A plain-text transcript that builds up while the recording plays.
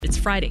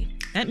Friday.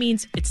 That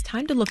means it's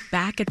time to look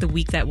back at the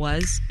week that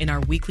was in our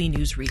weekly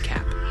news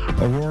recap.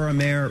 Aurora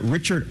Mayor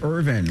Richard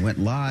Irvin went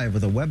live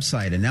with a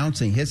website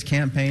announcing his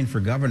campaign for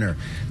governor.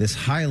 This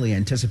highly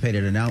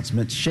anticipated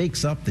announcement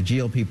shakes up the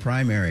GOP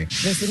primary.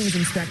 The city's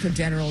inspector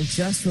general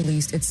just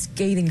released its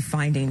scathing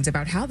findings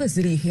about how the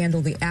city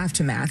handled the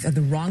aftermath of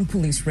the wrong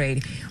police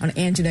raid on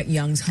Anjanette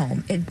Young's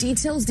home. It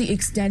details the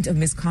extent of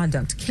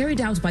misconduct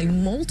carried out by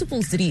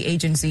multiple city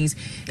agencies,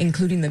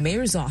 including the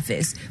mayor's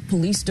office,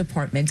 police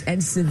department,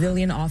 and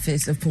civilian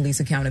office of police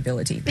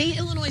accountability. The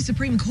Illinois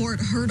Supreme Court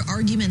heard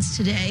arguments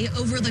today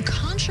over the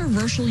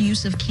controversial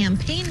use of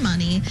campaign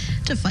money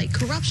to fight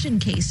corruption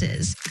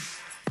cases.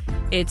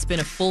 It's been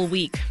a full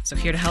week, so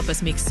here to help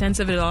us make sense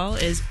of it all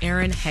is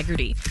Erin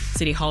Hegarty,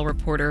 City Hall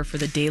reporter for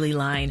the Daily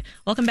Line.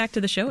 Welcome back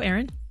to the show,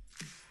 Erin.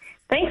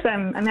 Thanks.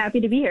 I'm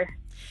happy to be here.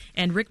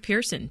 And Rick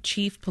Pearson,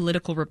 chief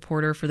political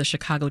reporter for the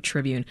Chicago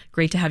Tribune.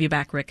 Great to have you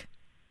back, Rick.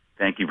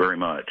 Thank you very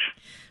much.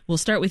 We'll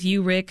start with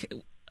you, Rick.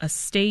 A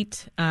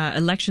state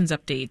elections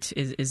update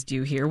is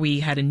due here. We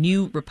had a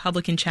new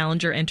Republican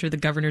challenger enter the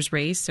governor's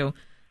race, so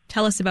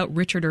tell us about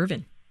Richard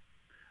Irvin.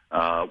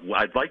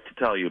 I'd like to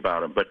tell you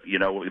about him, but,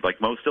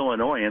 like most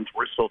Illinoisans,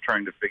 we're still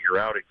trying to figure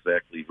out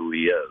exactly who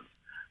he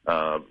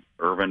is.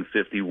 Irvin,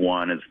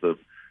 51, is the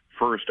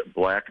first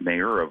black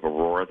mayor of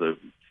Aurora, the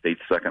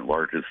state's second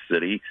largest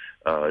city,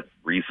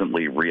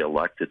 recently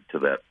reelected to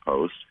that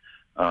post.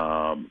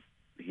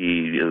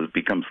 He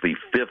becomes the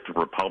fifth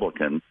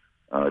Republican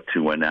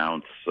to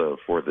announce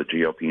for the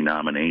GOP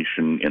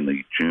nomination in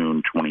the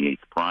June 28th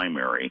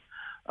primary.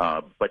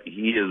 But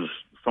he is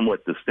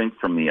somewhat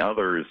distinct from the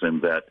others in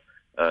that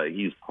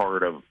he's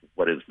part of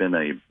what has been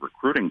a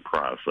recruiting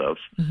process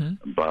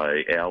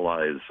by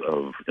allies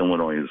of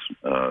Illinois'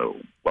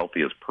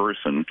 wealthiest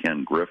person,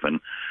 Ken Griffin,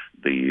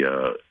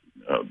 the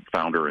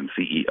founder and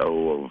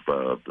CEO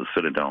of the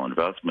Citadel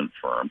investment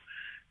firm.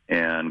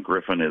 And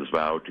Griffin has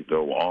vowed to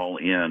go all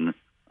in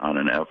on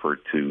an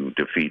effort to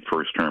defeat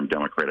first-term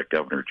Democratic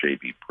Governor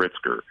J.B.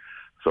 Pritzker.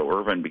 So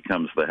Irvin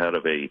becomes the head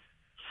of a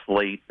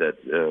slate that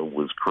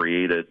was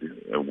created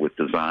with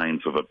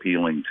designs of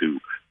appealing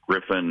to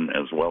Griffin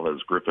as well as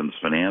Griffin's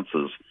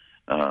finances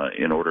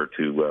in order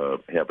to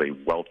have a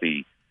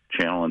wealthy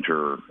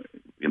challenger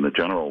in the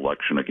general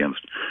election against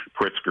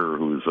Pritzker,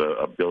 who's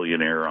a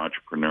billionaire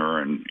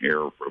entrepreneur and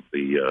heir of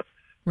the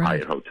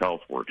Hyatt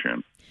Hotel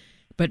fortune.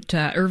 But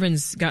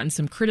Irvin's gotten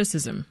some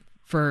criticism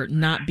for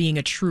not being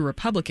a true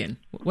Republican.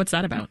 What's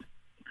that about?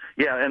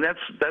 Yeah, and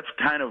that's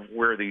kind of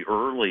where the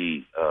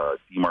early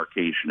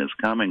demarcation is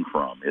coming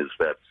from, is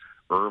that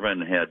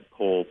Irvin had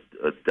pulled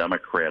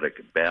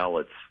Democratic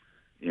ballots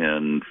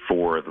in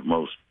four of the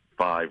most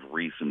five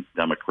recent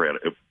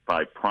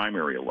five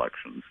primary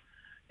elections.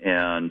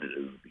 And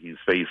he's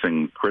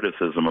facing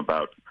criticism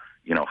about,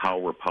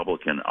 how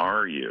Republican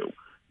are you?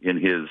 In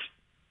his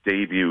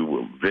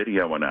debut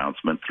video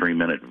announcement,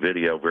 3-minute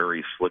video,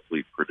 very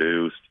slickly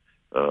produced,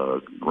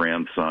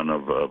 grandson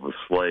of a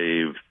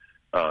slave,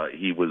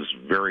 he was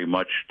very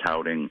much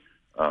touting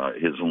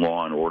his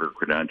law and order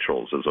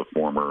credentials as a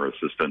former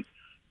assistant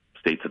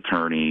state's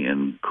attorney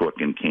in Cook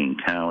and King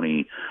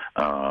County,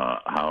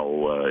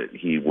 how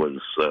he was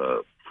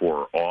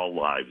for all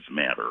lives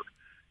matter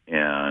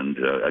and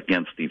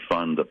against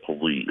defund the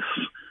police.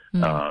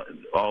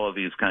 All of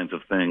these kinds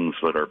of things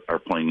that are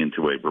playing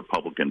into a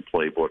Republican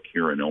playbook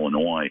here in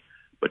Illinois,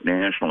 but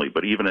nationally.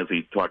 But even as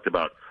he talked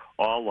about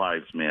all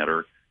lives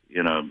matter,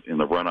 in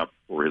the run-up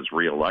for his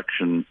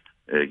reelection,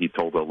 he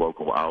told a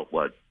local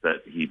outlet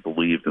that he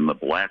believed in the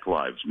Black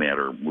Lives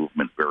Matter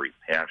movement very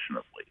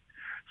passionately.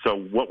 So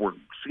what we're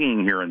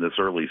seeing here in this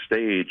early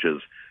stage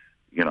is,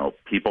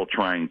 people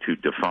trying to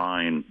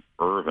define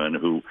Irvin,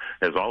 who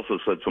has also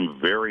said some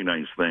very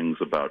nice things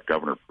about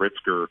Governor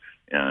Pritzker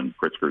and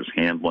Pritzker's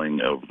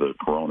handling of the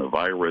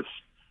coronavirus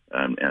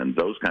and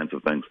those kinds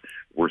of things.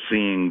 We're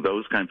seeing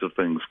those kinds of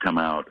things come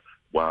out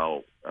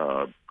while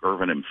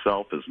Irvin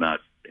himself has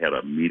not had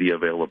a media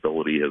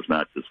availability, has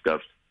not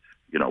discussed,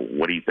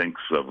 what he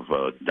thinks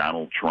of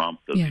Donald Trump.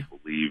 Does he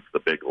believe the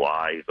big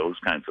lie? Those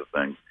kinds of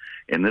things.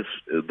 And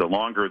the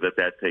longer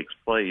that takes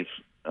place,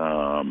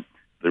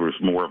 there was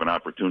more of an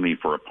opportunity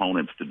for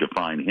opponents to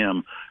define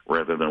him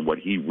rather than what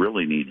he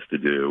really needs to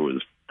do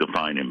is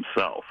define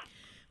himself.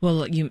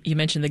 Well, you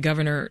mentioned the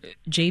governor,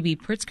 J.B.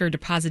 Pritzker,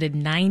 deposited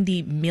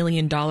 $90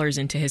 million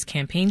into his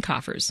campaign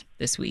coffers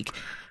this week.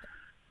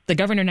 The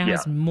governor now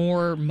has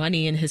more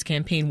money in his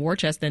campaign war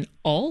chest than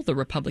all the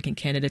Republican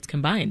candidates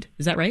combined.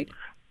 Is that right?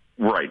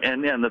 Right.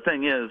 And the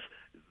thing is,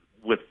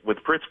 with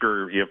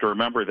Pritzker, you have to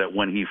remember that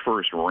when he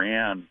first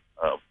ran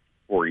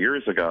 4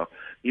 years ago,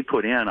 he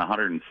put in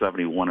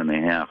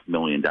 $171.5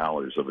 million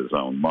of his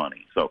own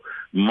money. So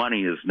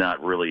money is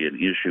not really an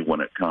issue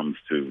when it comes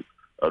to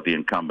the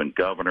incumbent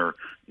governor.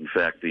 In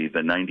fact, the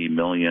 $90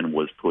 million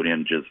was put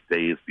in just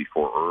days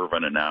before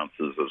Irvin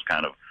announces as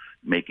kind of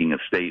making a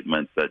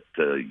statement that,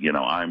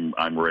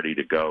 I'm ready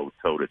to go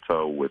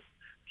toe-to-toe with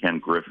Ken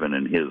Griffin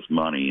and his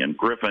money. And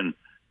Griffin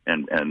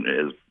and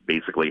has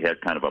basically had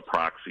kind of a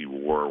proxy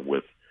war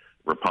with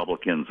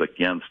Republicans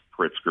against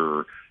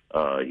Pritzker.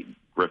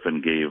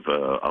 Griffin gave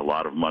a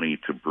lot of money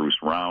to Bruce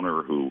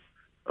Rauner, who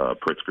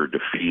Pritzker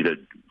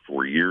defeated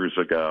 4 years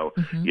ago.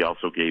 Mm-hmm. He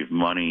also gave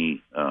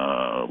money,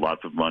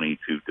 lots of money,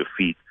 to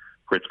defeat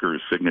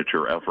Pritzker's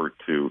signature effort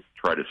to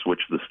try to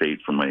switch the state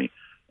from a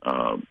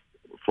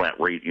flat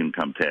rate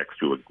income tax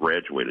to a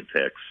graduated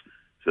tax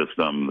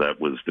system that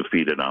was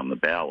defeated on the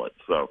ballot.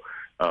 So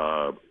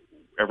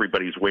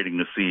everybody's waiting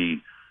to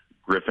see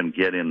Griffin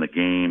get in the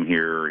game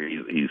here.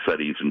 He said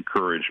he's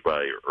encouraged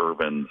by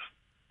Irvin's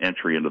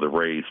entry into the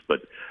race.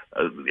 But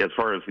as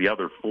far as the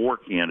other four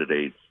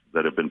candidates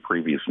that have been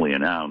previously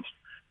announced,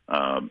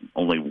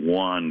 only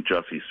one,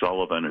 Jesse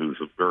Sullivan, who's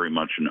very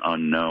much an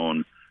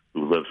unknown,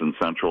 who lives in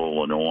central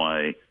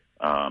Illinois,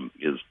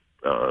 is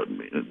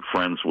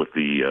friends with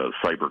the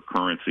cyber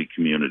currency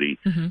community.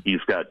 Mm-hmm.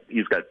 He's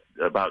got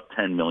about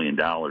 $10 million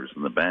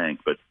in the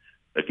bank, but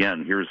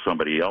again, here's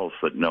somebody else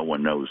that no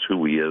one knows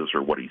who he is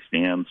or what he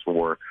stands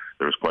for.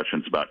 There's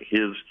questions about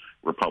his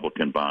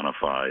Republican bona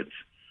fides.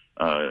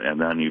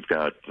 And then you've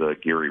got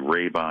Gary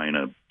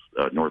Rabine,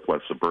 a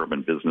Northwest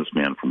suburban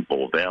businessman from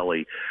Bull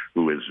Valley,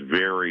 who is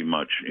very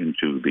much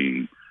into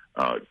the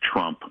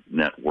Trump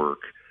network.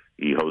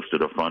 He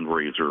hosted a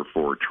fundraiser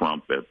for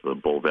Trump at the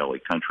Bull Valley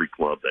Country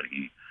Club that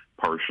he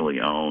partially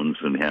owns,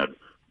 and had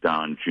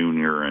Don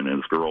Jr. and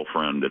his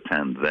girlfriend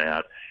attend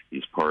that.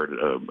 He's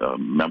a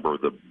member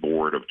of the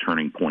board of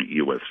Turning Point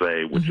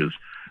USA, which mm-hmm. is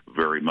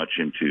very much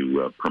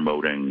into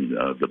promoting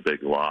the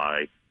big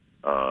lie.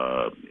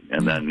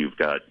 And then you've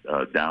got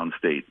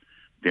downstate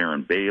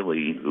Darren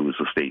Bailey, who is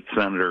a state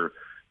senator,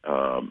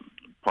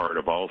 part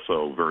of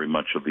also very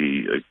much of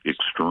the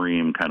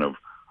extreme kind of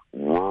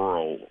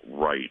rural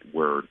right,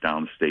 where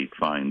downstate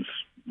finds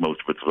most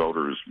of its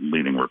voters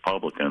leaning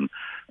Republican.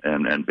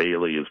 And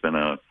Bailey has been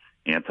a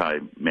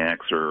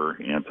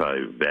anti-maxer,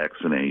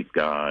 anti-vaccinate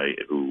guy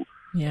who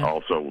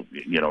also,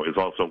 is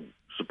also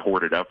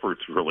supported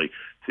efforts really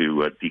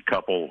to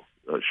decouple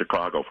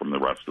Chicago from the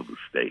rest of the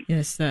state.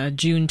 Yes, the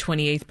June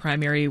 28th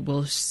primary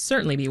will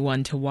certainly be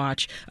one to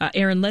watch.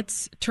 Aaron,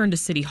 let's turn to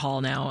City Hall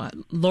now.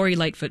 Lori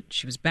Lightfoot,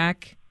 she was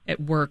back at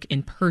work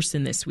in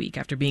person this week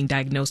after being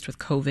diagnosed with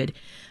COVID,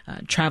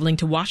 traveling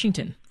to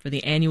Washington for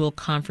the annual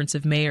Conference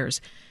of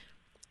Mayors.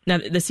 Now,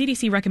 the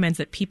CDC recommends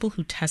that people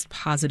who test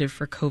positive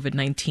for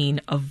COVID-19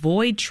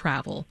 avoid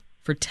travel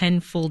for 10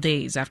 full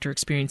days after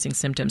experiencing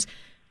symptoms.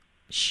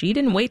 She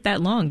didn't wait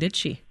that long, did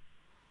she?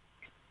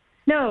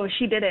 No,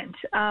 she didn't.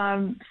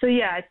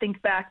 I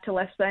think back to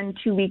less than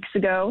 2 weeks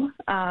ago,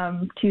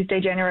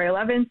 Tuesday, January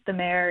 11th, the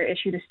mayor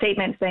issued a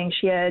statement saying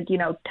she had,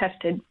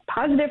 tested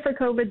positive for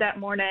COVID that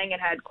morning and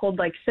had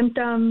cold-like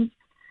symptoms.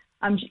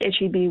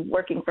 She'd be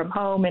working from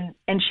home,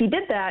 and she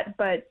did that,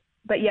 but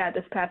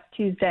this past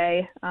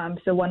Tuesday,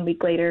 so 1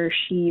 week later,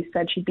 she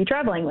said she'd be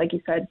traveling, like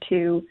you said,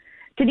 to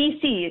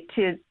D.C.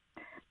 to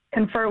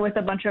confer with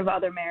a bunch of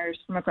other mayors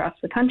from across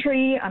the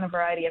country on a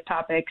variety of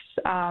topics.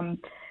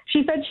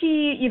 She said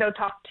she,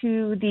 talked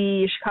to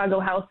the Chicago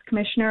Health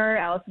Commissioner,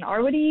 Allison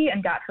Arwady,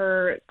 and got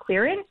her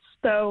clearance.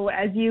 So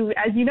as you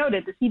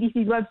noted, the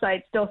CDC's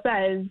website still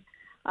says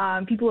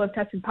people who have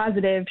tested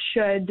positive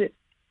should,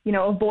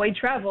 avoid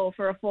travel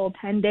for a full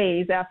 10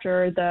 days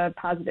after the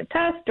positive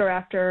test or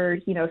after,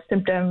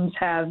 symptoms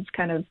have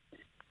kind of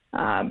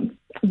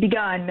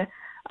begun.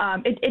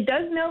 It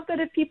does note that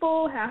if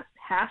people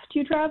have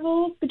to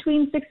travel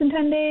between 6 and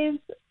 10 days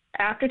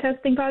after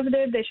testing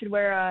positive, they should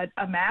wear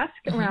a mask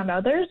mm-hmm. around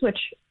others, which,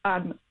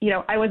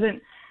 I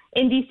wasn't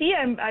in D.C.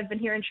 I've been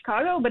here in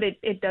Chicago, but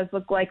it does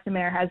look like the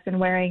mayor has been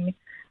wearing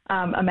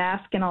a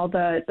mask in all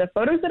the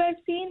photos that I've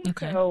seen.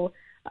 Okay. So,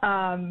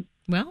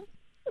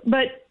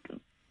 but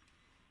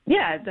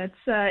yeah, that's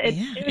it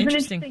was an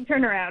interesting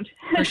turnaround.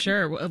 For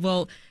sure.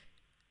 Well,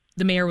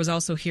 the mayor was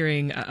also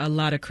hearing a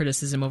lot of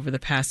criticism over the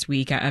past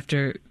week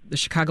after the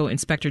Chicago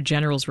Inspector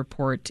General's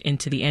report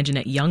into the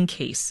Anjanette Young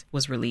case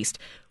was released.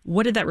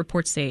 What did that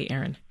report say,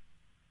 Aaron?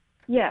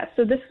 Yeah,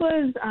 so this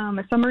was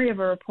a summary of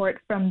a report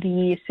from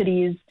the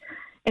city's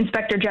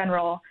Inspector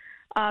General,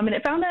 and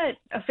it found that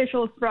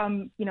officials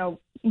from,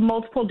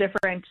 multiple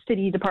different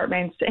city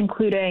departments,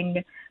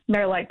 including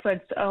Mayor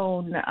Lightfoot's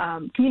own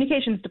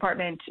communications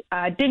department,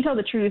 didn't tell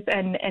the truth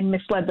and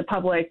misled the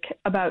public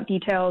about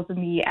details in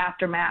the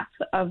aftermath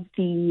of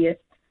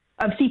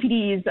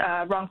CPD's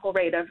wrongful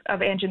raid of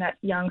Anjanette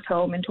Young's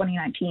home in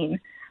 2019.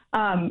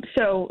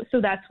 So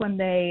that's when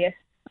they,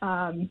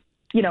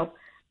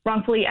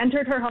 wrongfully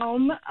entered her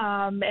home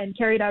and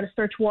carried out a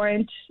search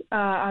warrant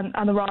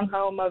on the wrong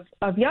home of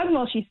Young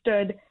while she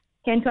stood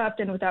handcuffed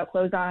and without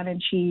clothes on,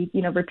 and she,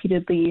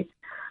 repeatedly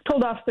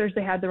told officers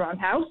they had the wrong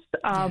house.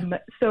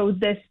 So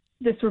this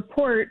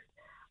report,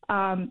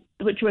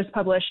 which was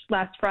published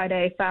last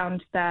Friday,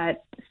 found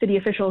that city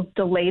officials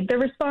delayed their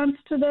response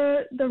to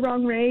the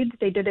wrong raid.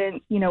 They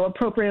didn't,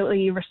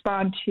 appropriately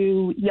respond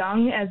to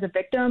Young as a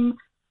victim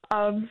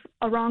of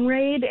a wrong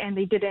raid, and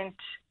they didn't,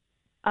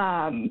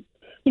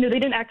 they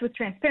didn't act with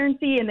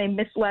transparency, and they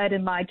misled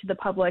and lied to the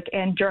public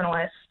and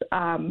journalists.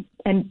 And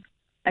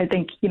I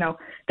think,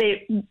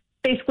 they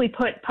basically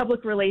put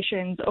public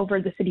relations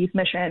over the city's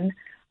mission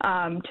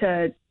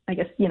to, I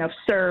guess,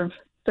 serve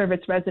serve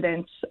its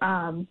residents.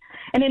 And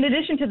in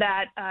addition to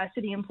that,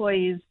 city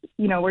employees,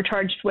 were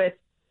charged with,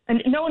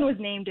 and no one was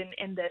named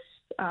in this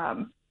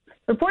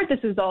report. This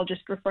is all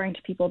just referring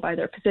to people by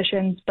their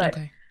positions, but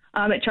okay.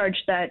 It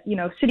charged that,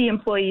 city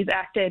employees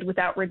acted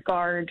without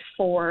regard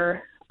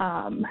for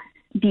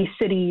the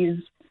city's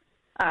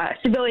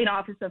Civilian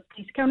Office of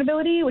Police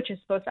Accountability, which is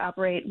supposed to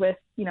operate with,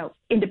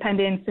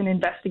 independence in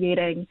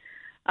investigating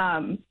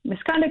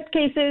misconduct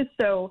cases.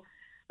 So,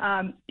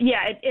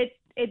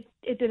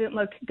 it didn't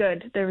look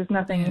good. There was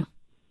nothing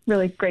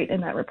really great in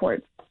that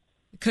report.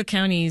 Cook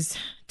County's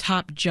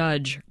top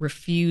judge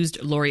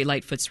refused Lori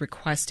Lightfoot's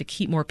request to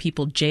keep more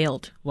people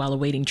jailed while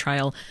awaiting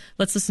trial.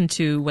 Let's listen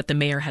to what the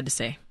mayor had to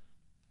say.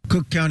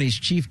 Cook County's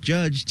chief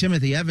judge,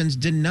 Timothy Evans,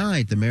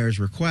 denied the mayor's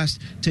request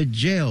to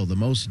jail the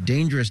most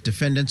dangerous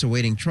defendants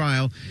awaiting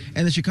trial,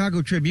 and the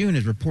Chicago Tribune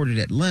has reported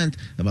at length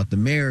about the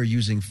mayor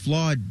using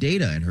flawed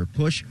data in her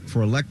push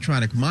for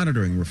electronic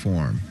monitoring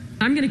reform.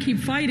 I'm going to keep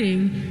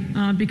fighting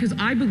because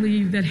I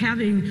believe that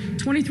having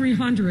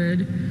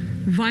 2,300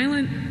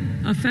 violent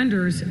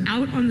offenders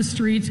out on the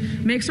streets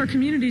makes our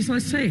communities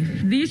less safe.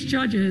 These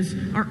judges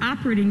are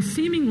operating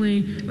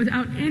seemingly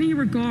without any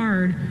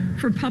regard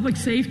for public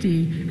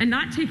safety, and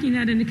not taking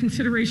that into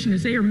consideration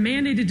as they are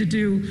mandated to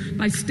do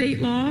by state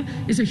law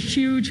is a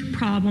huge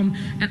problem,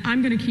 and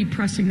I'm going to keep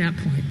pressing that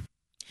point.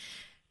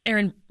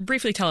 Erin,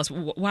 briefly tell us,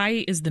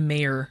 why is the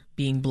mayor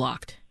being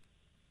blocked?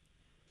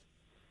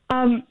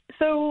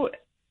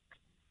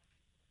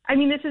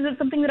 This isn't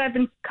something that I've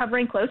been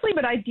covering closely,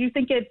 but I do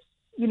think it's,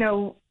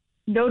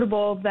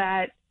 notable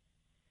that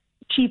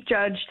Chief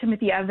Judge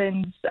Timothy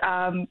Evans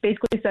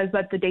basically says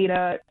that the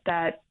data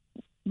that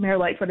Mayor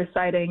Lightfoot is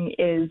citing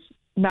is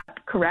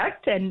not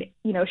correct. And,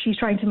 she's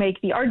trying to make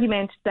the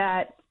argument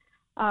that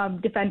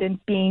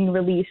defendants being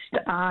released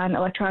on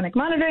electronic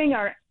monitoring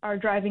are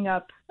driving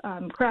up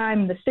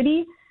crime in the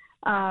city.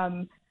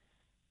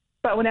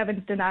 But when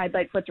Evans denied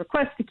Lightfoot's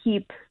request to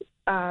keep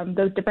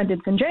those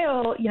defendants in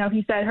jail,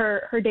 he said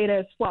her data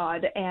is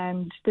flawed,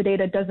 and the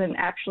data doesn't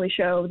actually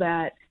show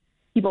that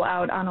people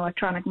out on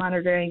electronic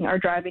monitoring are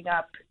driving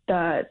up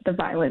the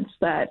violence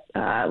that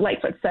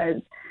Lightfoot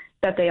says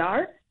that they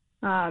are.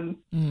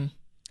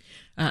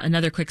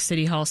 Another quick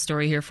City Hall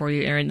story here for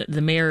you, Erin.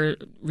 The mayor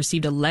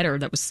received a letter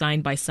that was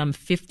signed by some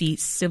 50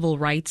 civil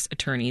rights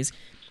attorneys.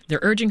 They're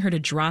urging her to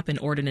drop an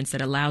ordinance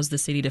that allows the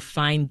city to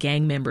fine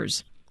gang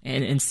members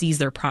and seize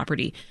their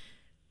property.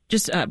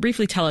 Just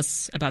briefly tell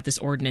us about this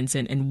ordinance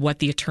and what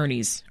the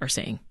attorneys are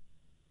saying.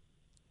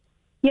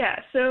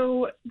 Yeah,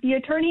 so the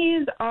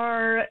attorneys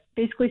are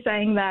basically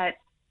saying that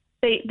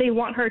they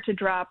want her to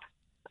drop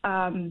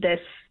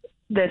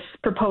this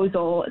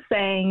proposal,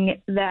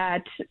 saying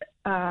that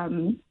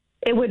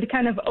it would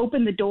kind of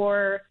open the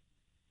door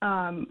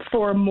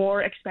for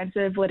more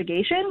expensive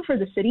litigation for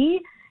the city,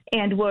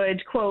 and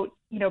would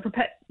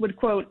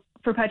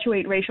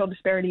perpetuate racial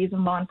disparities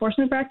in law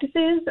enforcement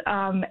practices.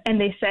 And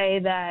they say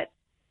that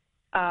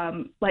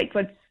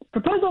Lightfoot's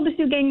proposal to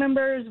sue gang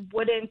members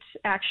wouldn't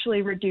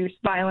actually reduce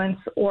violence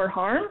or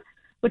harm,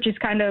 which is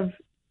kind of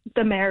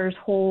the mayor's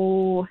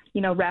whole,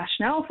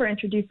 rationale for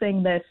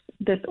introducing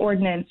this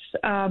ordinance.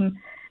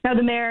 Now,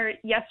 the mayor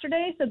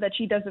yesterday said that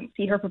she doesn't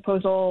see her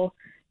proposal,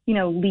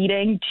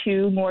 leading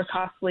to more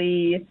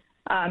costly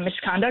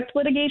misconduct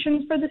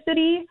litigations for the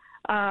city.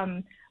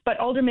 But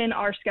aldermen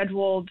are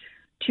scheduled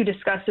to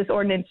discuss this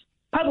ordinance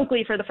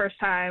publicly for the first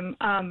time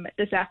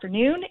this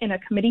afternoon in a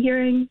committee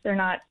hearing. They're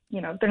not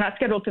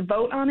scheduled to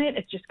vote on it.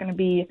 It's just going to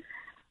be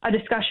a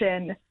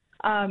discussion.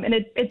 And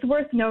it's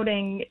worth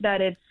noting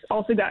that it's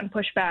also gotten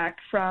pushback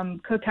from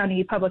Cook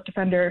County Public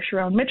Defender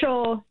Sharon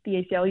Mitchell,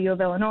 the ACLU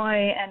of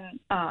Illinois, and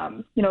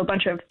a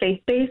bunch of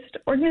faith-based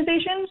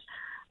organizations.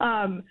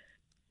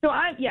 So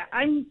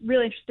I'm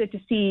really interested to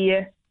see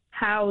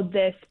how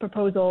this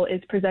proposal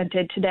is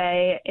presented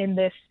today in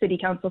this city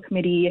council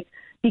committee,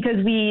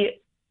 because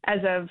as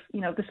of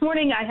this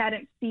morning, I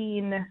hadn't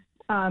seen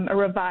a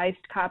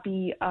revised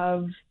copy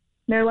of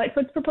Mayor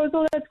Lightfoot's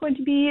proposal that's going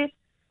to be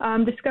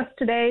discussed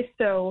today.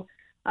 So,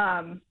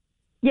 I'm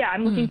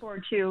looking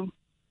forward to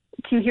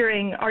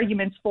hearing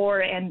arguments for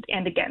and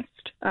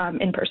against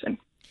in person,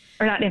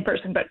 or not in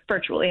person, but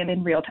virtually and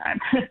in real time.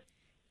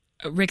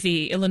 Rick,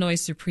 the Illinois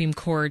Supreme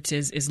Court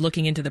is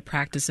looking into the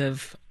practice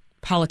of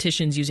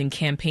politicians using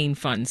campaign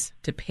funds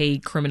to pay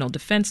criminal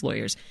defense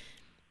lawyers.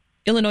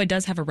 Illinois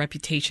does have a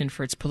reputation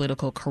for its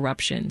political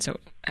corruption. So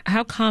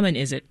how common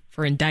is it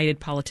for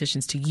indicted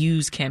politicians to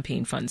use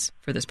campaign funds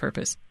for this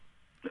purpose?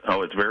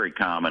 Oh, it's very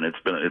common. It's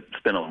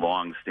been a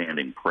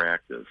long-standing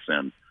practice,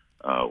 and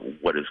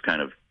what is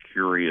kind of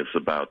curious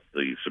about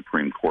the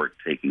Supreme Court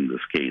taking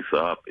this case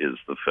up is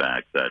the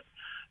fact that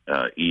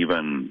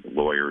even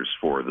lawyers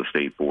for the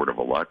State Board of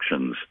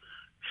Elections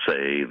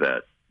say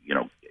that,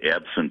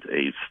 absent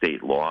a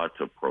state law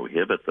to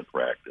prohibit the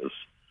practice,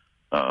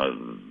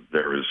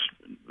 there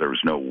is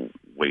no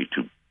way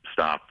to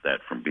stop that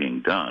from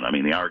being done. I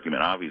mean, the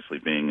argument obviously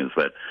being is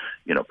that,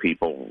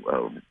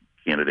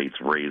 candidates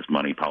raise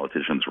money,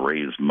 politicians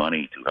raise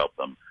money to help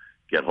them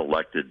get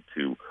elected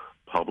to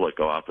public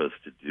office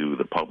to do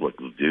the public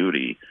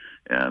duty,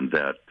 and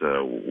that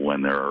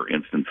when there are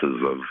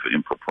instances of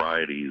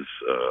improprieties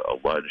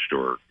alleged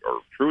or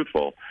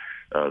truthful,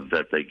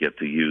 that they get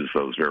to use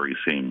those very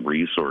same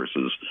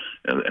resources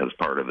as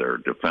part of their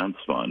defense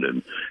fund.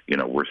 And,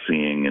 we're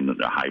seeing in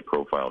the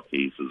high-profile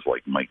cases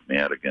like Mike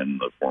Madigan,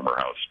 the former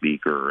House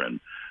Speaker, and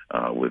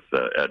with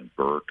Ed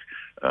Burke,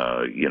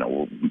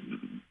 who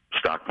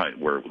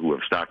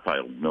have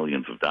stockpiled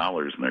millions of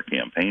dollars in their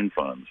campaign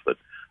funds, that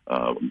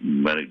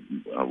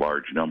a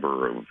large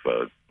number of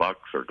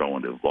bucks are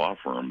going to law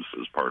firms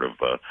as part of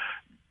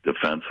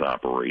defense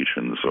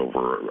operations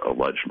over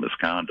alleged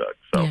misconduct.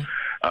 So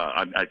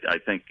I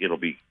think it'll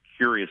be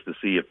curious to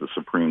see if the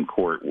Supreme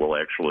Court will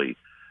actually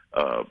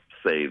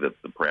say that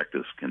the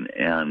practice can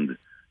end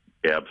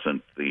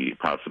absent the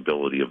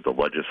possibility of the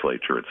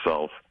legislature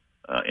itself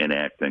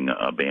enacting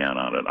a ban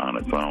on it on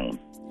its own.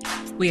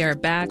 We are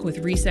back with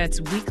Reset's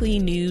weekly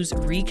news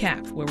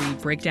recap, where we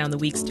break down the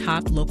week's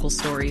top local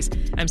stories.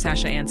 I'm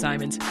Sasha Ann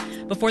Simons.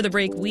 Before the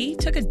break, we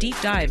took a deep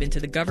dive into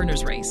the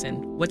governor's race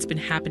and what's been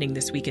happening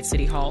this week at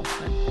City Hall.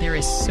 But there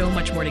is so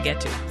much more to get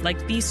to,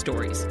 like these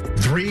stories.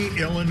 3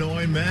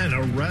 Illinois men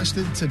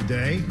arrested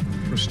today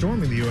for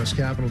storming the U.S.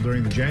 Capitol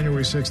during the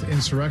January 6th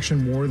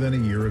insurrection more than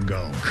a year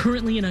ago.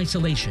 Currently in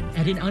isolation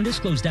at an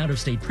undisclosed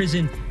out-of-state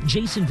prison,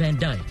 Jason Van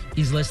Dyke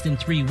is less than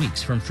 3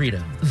 weeks from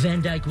freedom.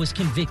 Van Dyke was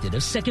convicted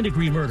of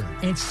second-degree murder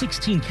and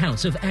 16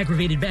 counts of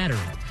aggravated battery,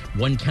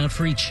 1 count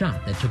for each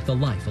shot that took the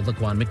life of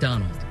Laquan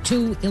McDonald.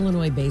 2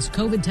 Illinois-based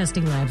COVID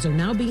testing labs are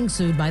now being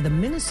sued by the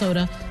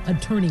Minnesota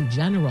Attorney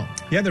General.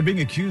 Yeah, they're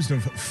being accused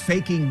of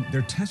faking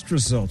their test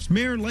results.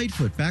 Mayor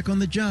Lightfoot back on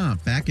the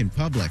job, back in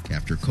public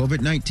after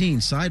COVID-19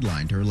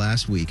 sidelined her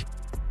last week.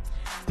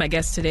 My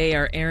guests today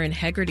are Aaron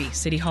Hegarty,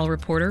 City Hall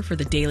reporter for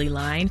the Daily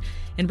Line,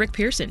 and Rick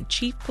Pearson,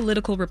 chief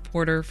political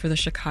reporter for the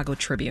Chicago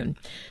Tribune.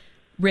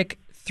 Rick,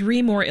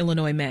 3 more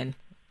Illinois men,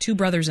 2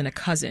 brothers and a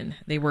cousin.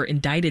 They were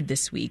indicted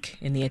this week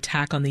in the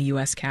attack on the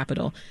U.S.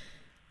 Capitol.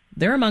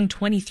 They're among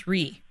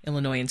 23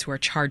 Illinoisans who are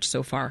charged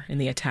so far in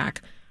the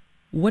attack.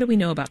 What do we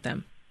know about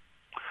them?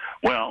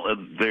 Well,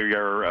 they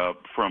are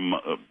from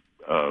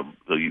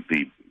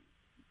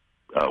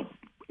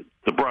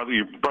the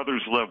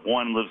brothers live.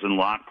 One lives in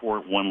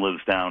Lockport. One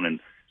lives down in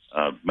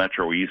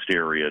Metro East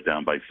area,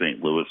 down by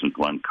St. Louis and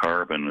Glen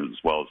Carbon, as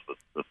well as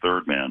the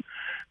third man.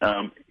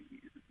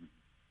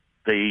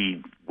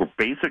 They were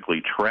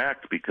basically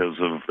tracked because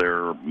of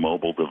their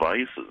mobile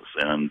devices,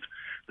 and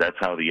that's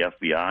how the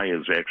FBI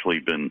has actually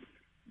been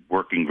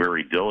working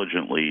very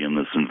diligently in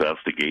this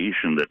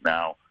investigation. That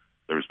now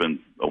there's been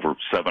over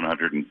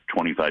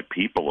 725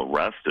 people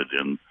arrested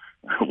in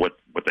what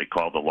they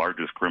call the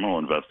largest criminal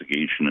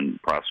investigation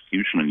and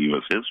prosecution in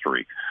U.S.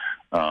 history.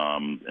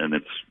 And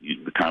it's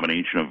the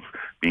combination of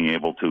being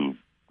able to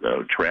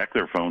track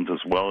their phones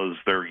as well as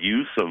their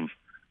use of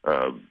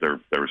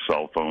their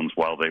cell phones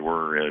while they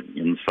were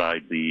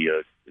inside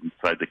the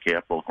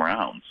Capitol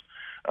grounds.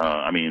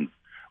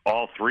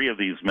 All 3 of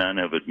these men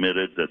have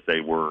admitted that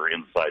they were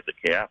inside the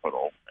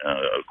Capitol,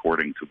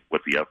 according to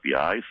what the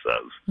FBI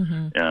says,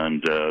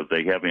 and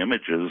they have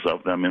images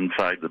of them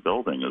inside the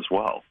building as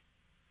well.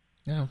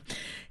 Oh.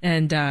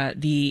 And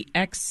the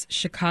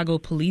ex-Chicago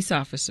police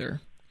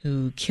officer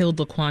who killed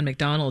Laquan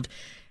McDonald,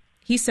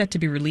 he's set to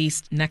be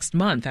released next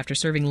month after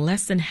serving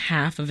less than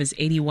half of his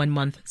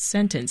 81-month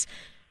sentence.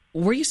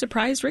 Were you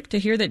surprised, Rick, to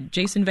hear that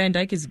Jason Van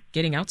Dyke is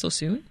getting out so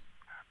soon?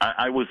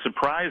 I was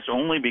surprised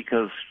only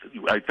because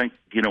I think,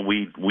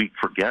 we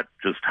forget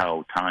just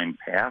how time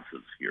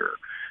passes here.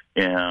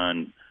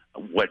 And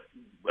what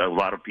a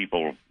lot of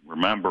people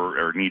remember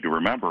or need to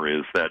remember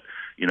is that,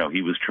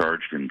 he was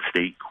charged in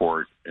state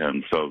court,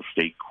 and so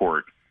state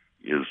court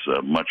is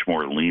much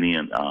more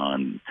lenient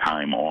on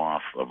time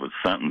off of his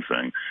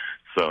sentencing.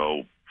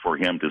 So for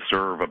him to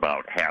serve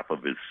about half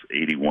of his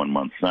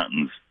 81-month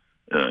sentence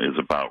is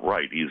about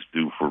right. He's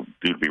due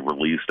to be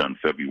released on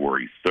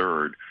February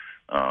 3rd.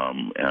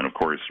 And, of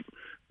course,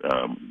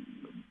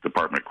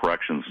 Department of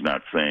Corrections is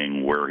not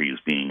saying where he's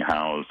being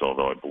housed,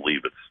 although I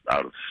believe it's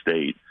out of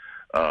state.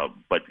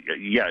 But,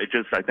 yeah,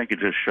 I think it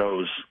just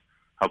shows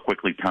how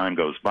quickly time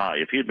goes by.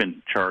 If he had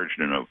been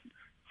charged in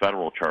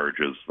federal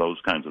charges, those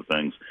kinds of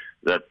things,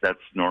 that's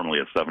normally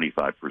a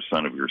 75%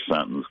 of your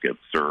sentence gets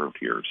served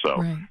here. So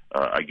right.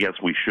 I guess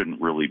we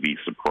shouldn't really be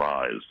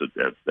surprised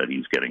that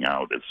he's getting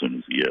out as soon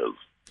as he is.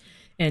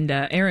 And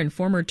Aaron,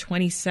 former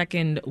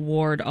 22nd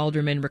Ward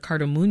Alderman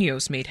Ricardo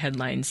Munoz made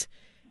headlines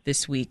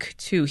this week,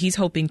 too. He's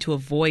hoping to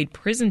avoid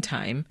prison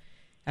time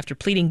after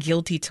pleading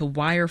guilty to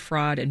wire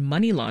fraud and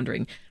money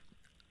laundering.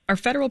 Are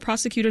federal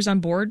prosecutors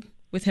on board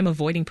with him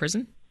avoiding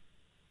prison?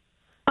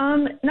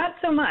 Not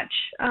so much.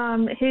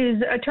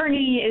 His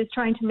attorney is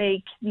trying to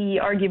make the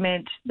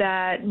argument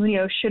that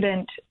Munoz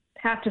shouldn't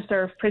have to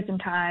serve prison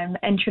time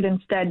and should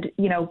instead,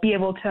 be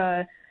able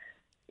to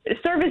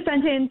serve his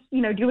sentence,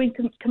 doing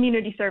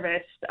community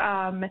service.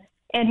 And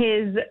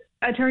his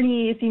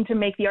attorney seemed to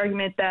make the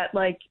argument that,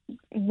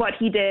 what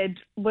he did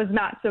was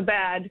not so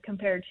bad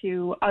compared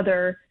to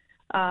other,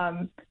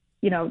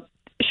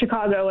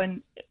 Chicago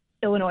and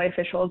Illinois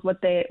officials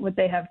what they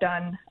have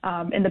done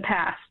in the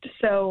past.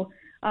 So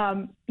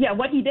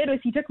what he did was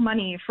he took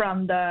money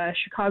from the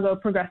Chicago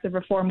Progressive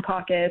Reform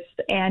Caucus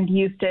and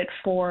used it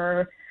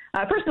for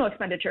personal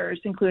expenditures,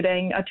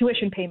 including a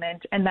tuition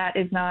payment, and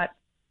that's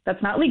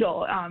not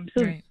legal.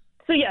 Right.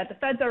 So the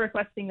feds are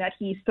requesting that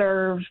he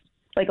serve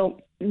like a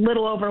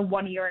little over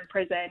 1 year in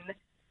prison,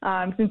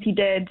 since he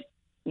did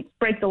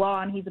break the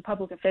law and he's a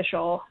public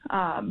official.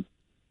 The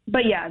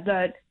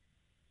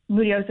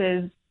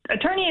Muñoz's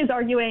attorney is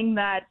arguing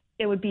that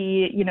it would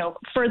be,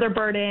 further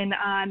burden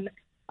on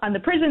the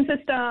prison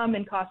system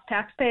and cost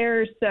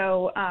taxpayers.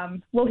 So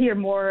we'll hear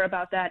more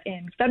about that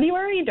in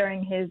February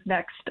during his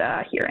next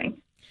hearing.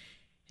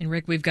 And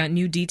Rick, we've got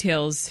new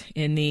details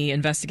in the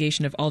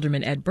investigation of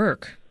Alderman Ed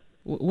Burke.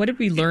 What did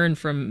we learn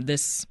from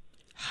this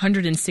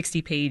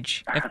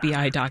 160-page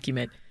FBI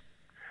document?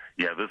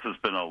 Yeah, this has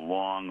been a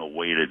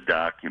long-awaited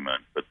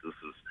document, but this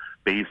is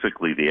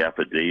basically the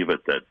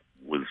affidavit that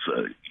was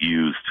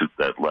used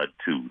that led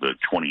to the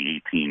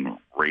 2018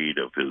 raid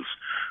of his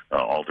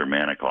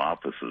aldermanic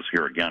offices.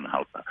 Here again,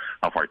 how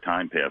far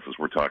time passes.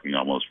 We're talking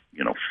almost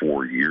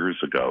 4 years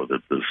ago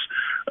that this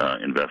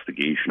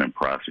investigation and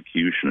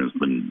prosecution has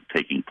been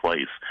taking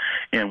place.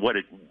 And what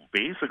it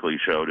basically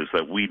showed is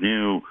that we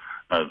knew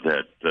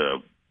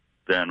that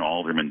then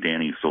Alderman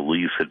Danny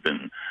Solis had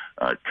been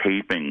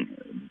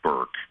taping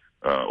Burke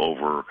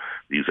over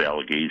these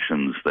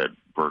allegations that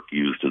Burke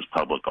used his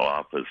public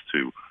office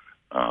to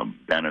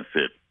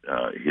benefit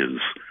his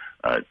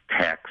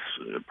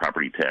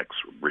property tax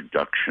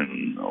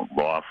reduction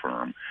law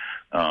firm.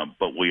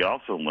 But we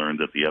also learned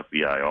that the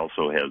FBI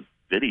also has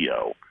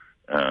video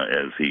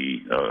as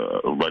he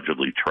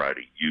allegedly tried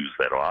to use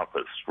that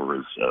office for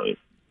his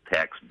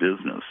tax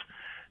business.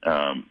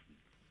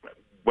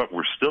 What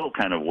we're still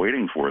kind of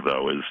waiting for,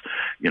 though, is,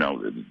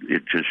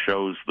 it just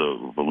shows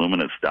the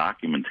voluminous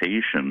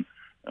documentation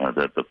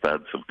that the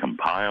feds have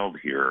compiled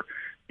here.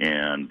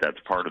 And that's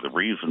part of the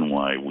reason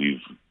why we've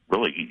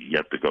really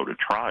yet to go to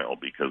trial,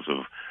 because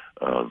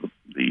of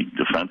the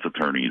defense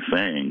attorneys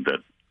saying that,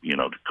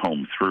 to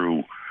comb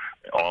through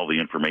all the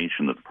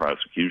information that the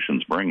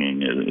prosecution's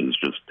bringing is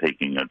just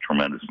taking a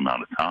tremendous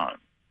amount of time.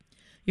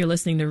 You're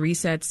listening to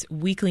Reset's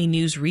weekly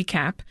news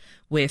recap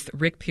with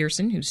Rick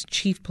Pearson, who's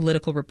chief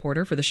political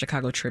reporter for the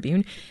Chicago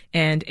Tribune,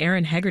 and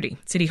Aaron Hegarty,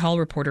 City Hall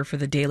reporter for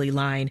the Daily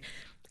Line.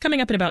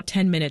 Coming up in about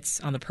 10 minutes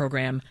on the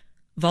program,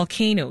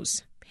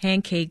 volcanoes,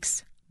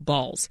 pancakes,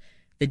 balls.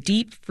 The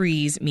deep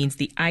freeze means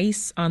the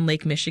ice on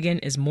Lake Michigan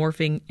is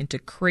morphing into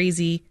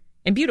crazy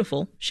and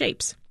beautiful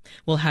shapes.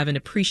 We'll have an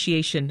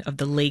appreciation of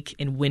the lake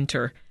in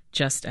winter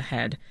just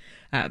ahead.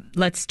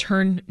 Let's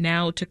turn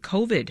now to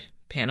COVID.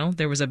 Panel.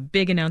 There was a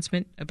big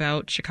announcement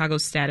about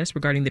Chicago's status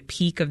regarding the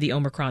peak of the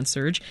Omicron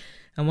surge.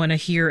 I want to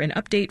hear an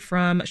update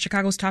from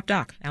Chicago's top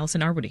doc,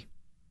 Allison Arwoody.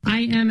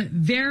 I am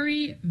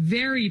very,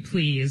 very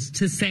pleased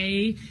to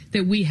say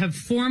that we have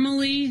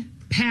formally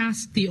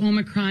passed the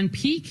Omicron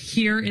peak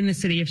here in the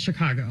city of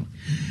Chicago.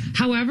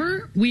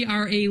 However, we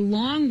are a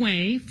long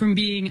way from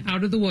being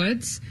out of the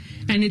woods,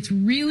 and it's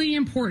really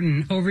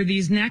important over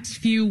these next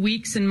few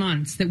weeks and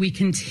months that we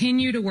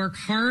continue to work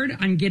hard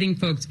on getting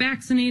folks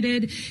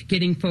vaccinated,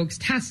 getting folks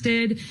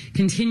tested,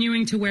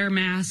 continuing to wear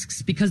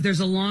masks, because there's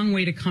a long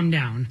way to come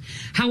down.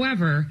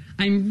 However,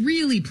 I'm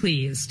really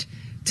pleased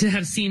to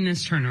have seen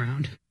this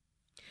turnaround.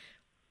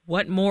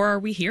 What more are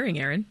we hearing,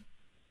 Aaron?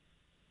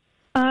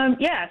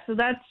 So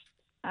that's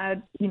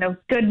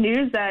good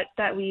news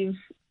that we've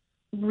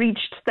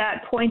reached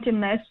that point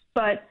in this,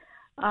 but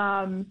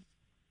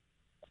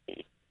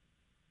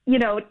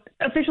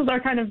officials are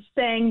kind of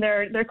saying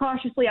they're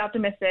cautiously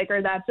optimistic,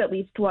 or that's at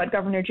least what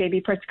Governor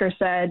J.B. Pritzker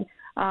said,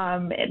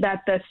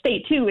 that the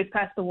state too is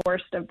past the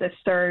worst of this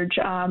surge.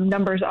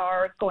 Numbers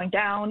are going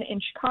down in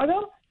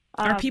Chicago.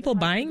 Are people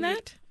buying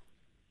that?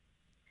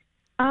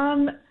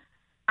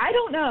 I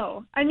don't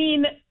know. I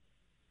mean,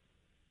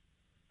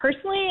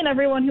 personally, and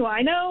everyone who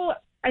I know,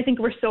 I think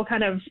we're still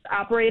kind of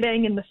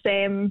operating in the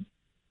same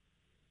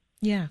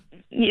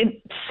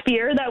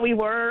sphere that we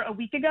were a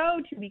week ago,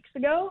 2 weeks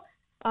ago.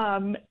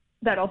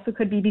 That also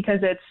could be because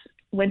it's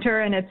winter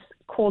and it's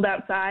cold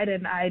outside,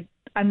 and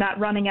I'm not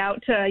running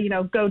out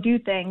to, go do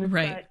things.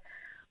 Right.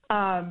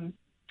 But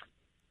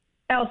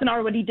Allison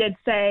Arwoody did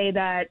say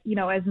that,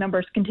 as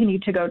numbers continue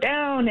to go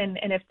down and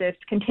if this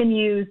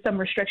continues, some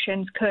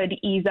restrictions could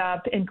ease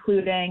up,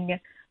 including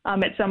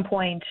at some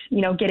point,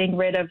 getting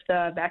rid of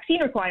the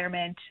vaccine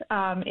requirement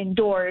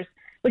indoors,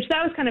 which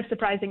that was kind of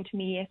surprising to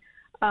me.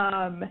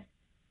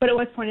 But it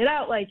was pointed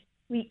out,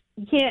 we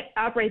can't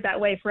operate that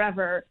way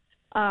forever.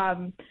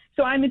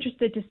 So I'm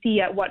interested to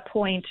see at what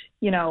point,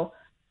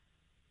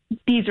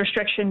 these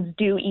restrictions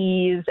do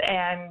ease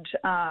and,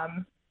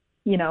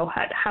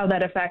 how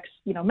that affects,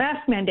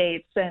 mask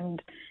mandates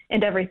and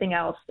everything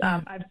else.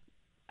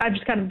 I've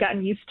just kind of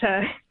gotten used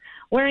to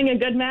wearing a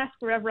good mask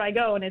wherever I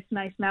go, and it's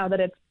nice now that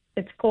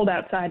it's cold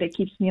outside. It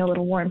keeps me a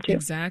little warm, too.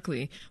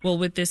 Exactly. Well,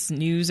 with this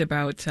news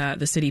about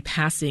the city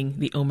passing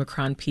the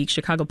Omicron peak,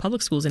 Chicago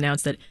Public Schools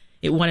announced that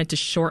it wanted to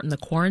shorten the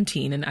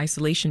quarantine and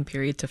isolation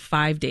period to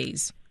 5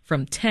 days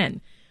from 10.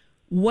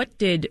 What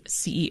did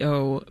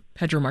CEO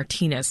Pedro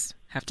Martinez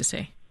have to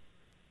say?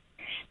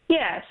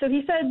 Yeah, so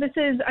he said this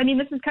is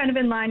kind of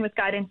in line with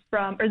guidance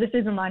from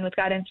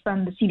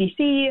the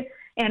CDC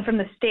and from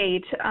the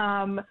state.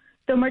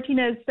 So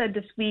Martinez said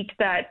this week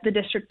that the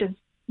district is,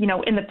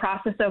 in the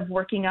process of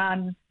working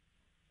on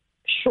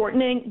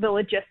shortening the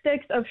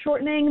logistics of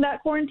shortening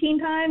that quarantine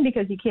time,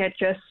 because you can't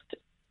just,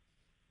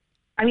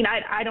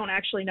 I don't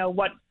actually know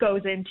what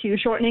goes into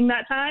shortening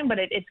that time, but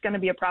it's going to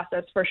be a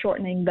process for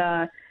shortening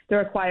the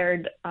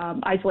required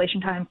isolation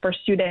time for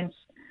students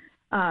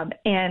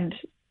and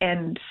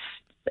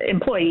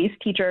employees,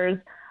 teachers.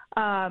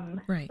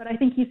 Right. But I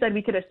think he said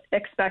we could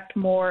expect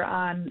more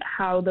on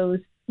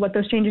what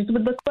those changes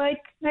would look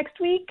like next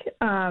week.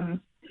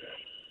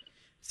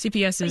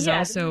 CPS is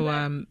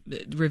also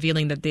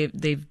revealing that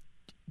they've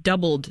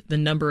doubled the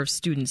number of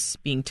students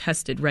being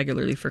tested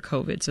regularly for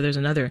COVID. So there's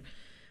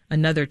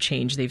another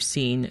change they've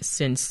seen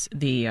since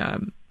the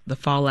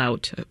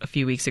fallout a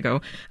few weeks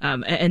ago.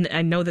 And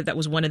I know that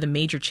was one of the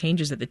major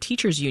changes that the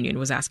teachers union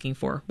was asking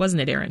for,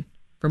 wasn't it, Erin?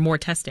 For more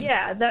testing.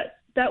 Yeah,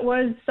 that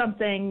was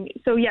something.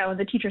 So yeah, when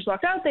the teachers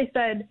walked out, they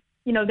said,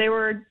 they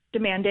were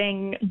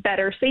demanding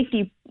better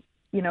safety,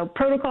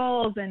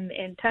 protocols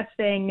and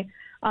testing.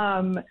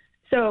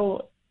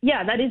 So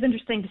yeah, that is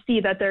interesting to see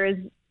that there is,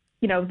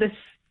 this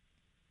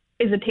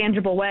is a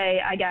tangible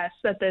way, I guess,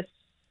 that this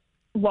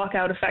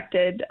walkout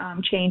affected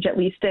change, at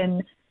least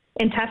in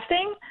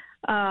testing.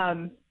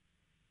 But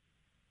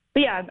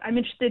yeah, I'm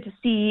interested to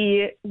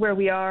see where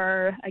we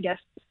are, I guess,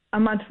 a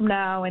month from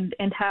now and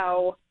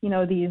how,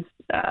 these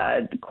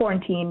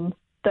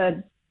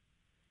the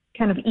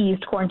kind of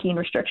eased quarantine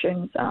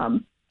restrictions.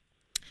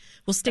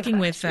 Well, sticking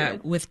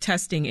with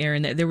testing,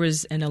 Erin, there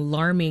was an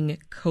alarming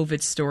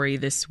COVID story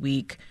this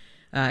week.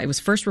 It was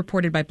first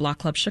reported by Block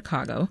Club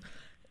Chicago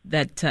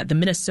that the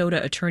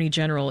Minnesota Attorney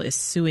General is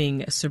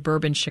suing a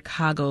suburban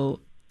Chicago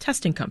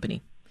testing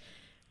company.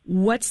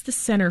 What's the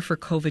Center for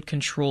COVID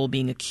Control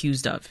being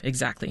accused of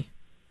exactly?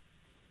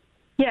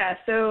 Yeah,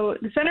 so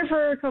the Center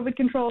for COVID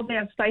Control, they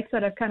have sites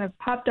that have kind of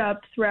popped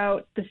up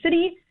throughout the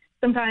city,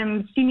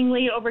 sometimes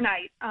seemingly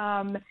overnight.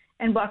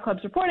 And Block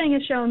Club's reporting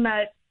has shown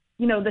that,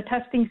 the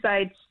testing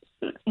sites,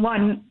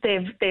 one,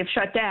 they've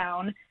shut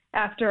down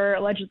after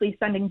allegedly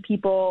sending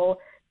people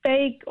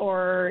fake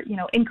or,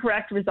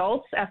 incorrect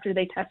results after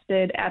they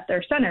tested at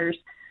their centers.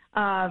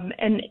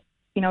 And,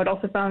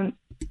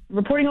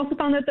 reporting also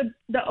found that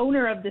the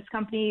owner of this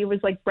company was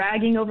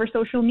bragging over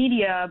social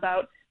media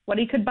about what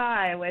he could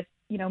buy with,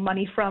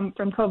 money from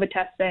COVID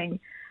testing.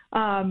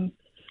 And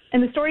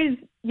the stories,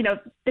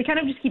 they kind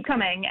of just keep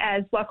coming.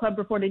 As Block Club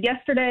reported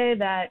yesterday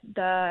that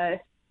the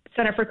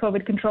Center for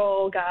COVID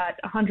Control got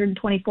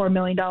 $124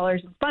 million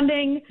in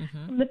funding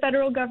from the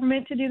federal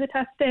government to do the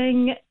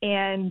testing.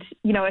 And,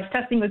 as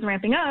testing was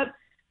ramping up,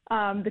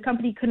 the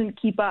company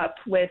couldn't keep up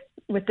with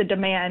the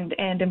demand,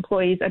 and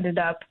employees ended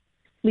up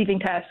leaving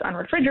tests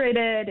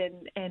unrefrigerated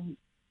and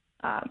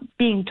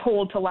being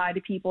told to lie to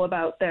people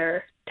about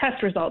their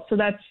test results. So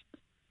that's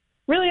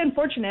really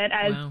unfortunate,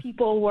 as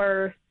people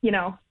were,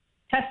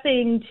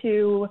 testing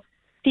to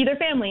see their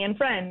family and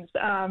friends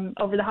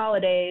over the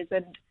holidays.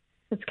 And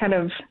it's kind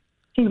of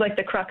seems like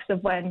the crux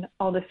of when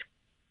all this,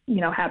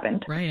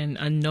 happened. Right. And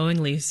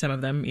unknowingly, some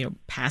of them,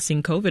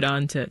 passing COVID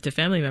on to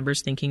family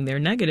members thinking they're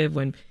negative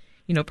when,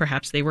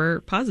 perhaps they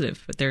were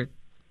positive, but their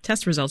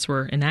test results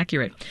were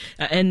inaccurate.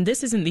 And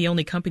this isn't the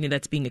only company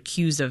that's being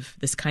accused of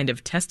this kind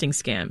of testing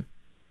scam,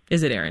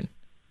 is it, Erin?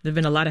 There have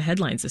been a lot of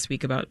headlines this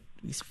week about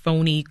these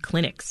phony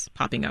clinics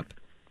popping up.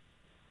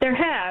 There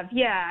have,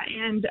 yeah.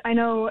 And I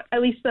know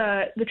at least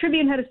the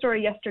Tribune had a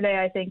story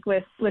yesterday, I think,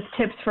 with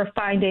tips for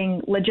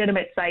finding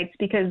legitimate sites,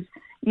 because,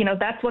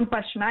 that's one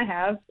question I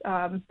have.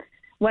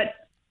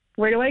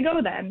 Where do I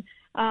go then?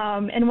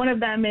 And one of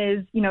them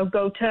is,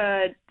 go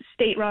to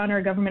state-run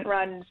or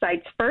government-run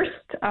sites first,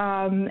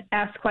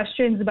 ask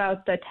questions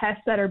about the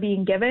tests that are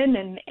being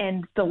given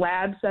and the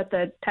labs that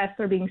the tests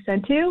are being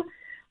sent to.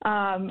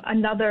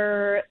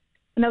 Another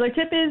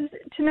tip is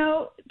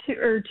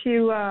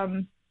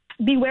to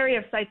be wary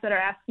of sites that are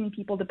asking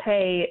people to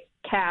pay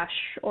cash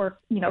or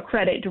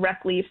credit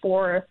directly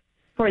for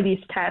these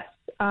tests.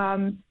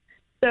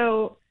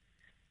 So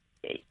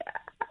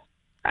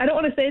I don't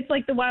want to say it's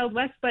like the Wild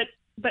West, but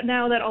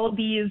now that all of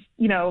these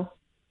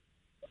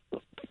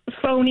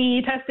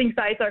phony testing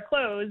sites are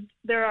closed,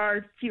 there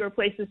are fewer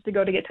places to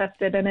go to get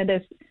tested, and it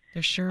is.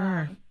 There sure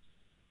are.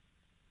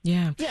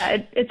 Yeah. Yeah,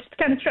 it's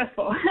kind of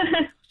stressful.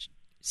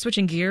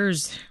 Switching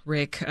gears,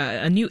 Rick,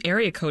 a new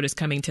area code is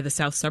coming to the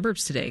south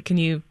suburbs today. Can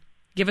you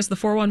give us the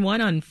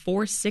 411 on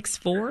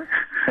 464?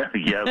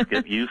 Yes,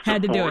 get used to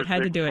Had to do it.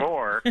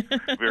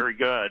 Very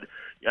good.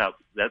 Yeah,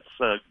 that's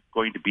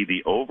going to be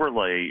the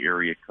overlay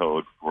area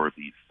code for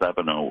the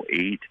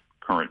 708,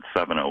 current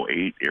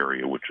 708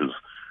 area, which is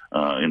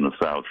in the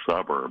south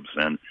suburbs.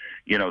 And,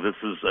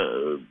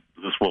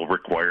 this will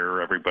require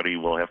everybody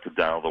will have to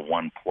dial the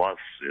 1+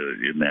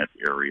 in that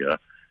area.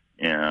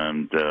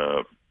 And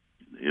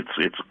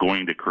it's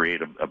going to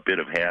create a bit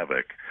of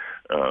havoc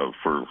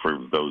for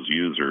those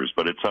users.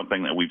 But it's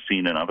something that we've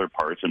seen in other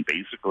parts, and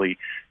basically,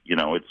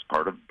 it's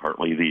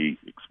partly the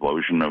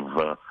explosion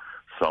of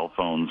cell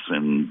phones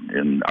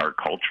in our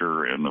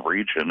culture in the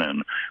region,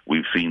 and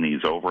we've seen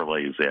these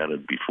overlays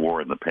added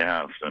before in the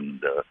past,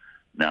 and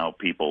now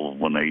people,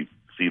 when they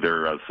see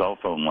their cell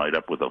phone light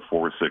up with a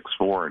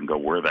 464 and go,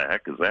 where the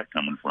heck is that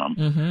coming from?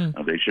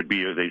 Mm-hmm. They should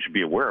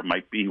be aware it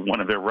might be one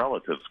of their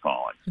relatives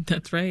calling.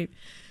 That's right.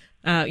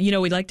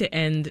 We'd like to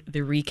end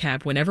the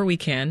recap whenever we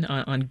can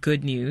on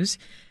good news.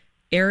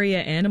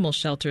 Area animal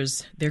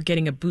shelters, they're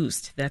getting a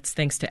boost. That's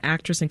thanks to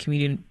actress and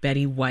comedian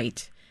Betty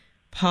White.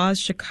 Paws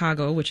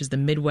Chicago, which is the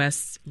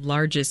Midwest's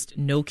largest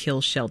no-kill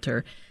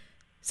shelter,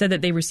 said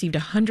that they received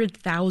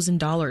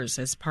 $100,000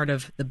 as part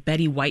of the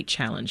Betty White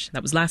Challenge.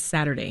 That was last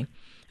Saturday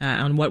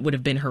on what would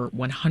have been her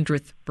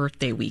 100th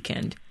birthday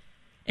weekend.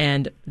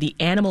 And the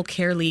Animal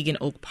Care League in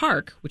Oak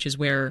Park, which is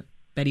where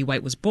Betty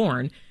White was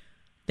born,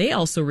 they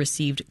also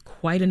received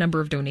quite a number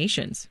of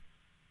donations.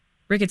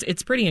 Rick,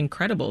 it's pretty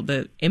incredible,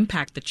 the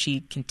impact that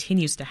she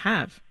continues to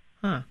have.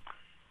 Huh.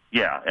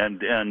 Yeah, and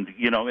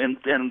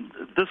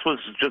this was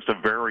just a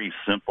very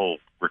simple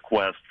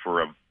request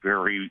for a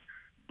very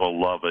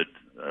beloved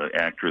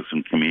actress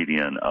and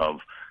comedian of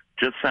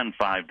just send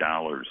 $5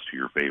 to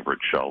your favorite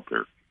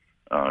shelter,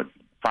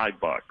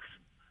 $5,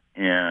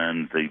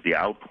 and the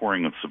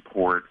outpouring of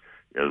support,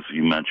 as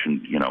you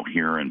mentioned,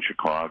 here in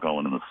Chicago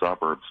and in the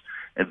suburbs,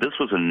 and this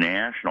was a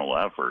national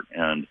effort,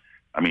 and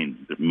I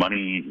mean, the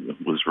money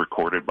was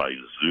recorded by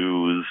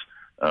zoos,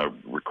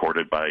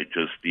 recorded by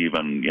just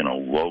even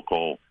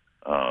local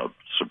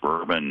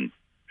suburban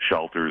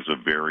shelters of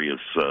various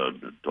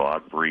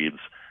dog breeds.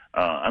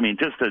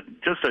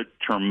 Just a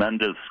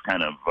tremendous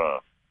kind of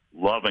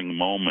loving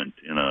moment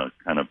in a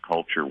kind of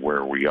culture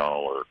where we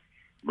all are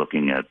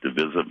looking at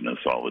divisiveness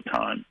all the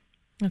time.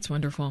 That's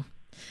wonderful.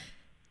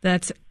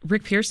 That's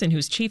Rick Pearson,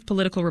 who's chief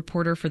political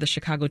reporter for the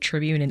Chicago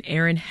Tribune, and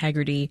Aaron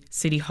Haggerty,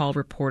 City Hall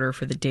reporter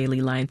for the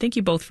Daily Line. Thank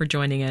you both for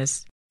joining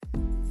us.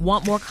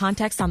 Want more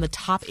context on the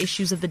top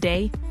issues of the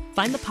day?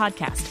 Find the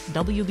podcast,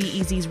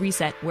 WBEZ's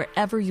Reset,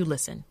 wherever you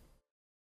listen.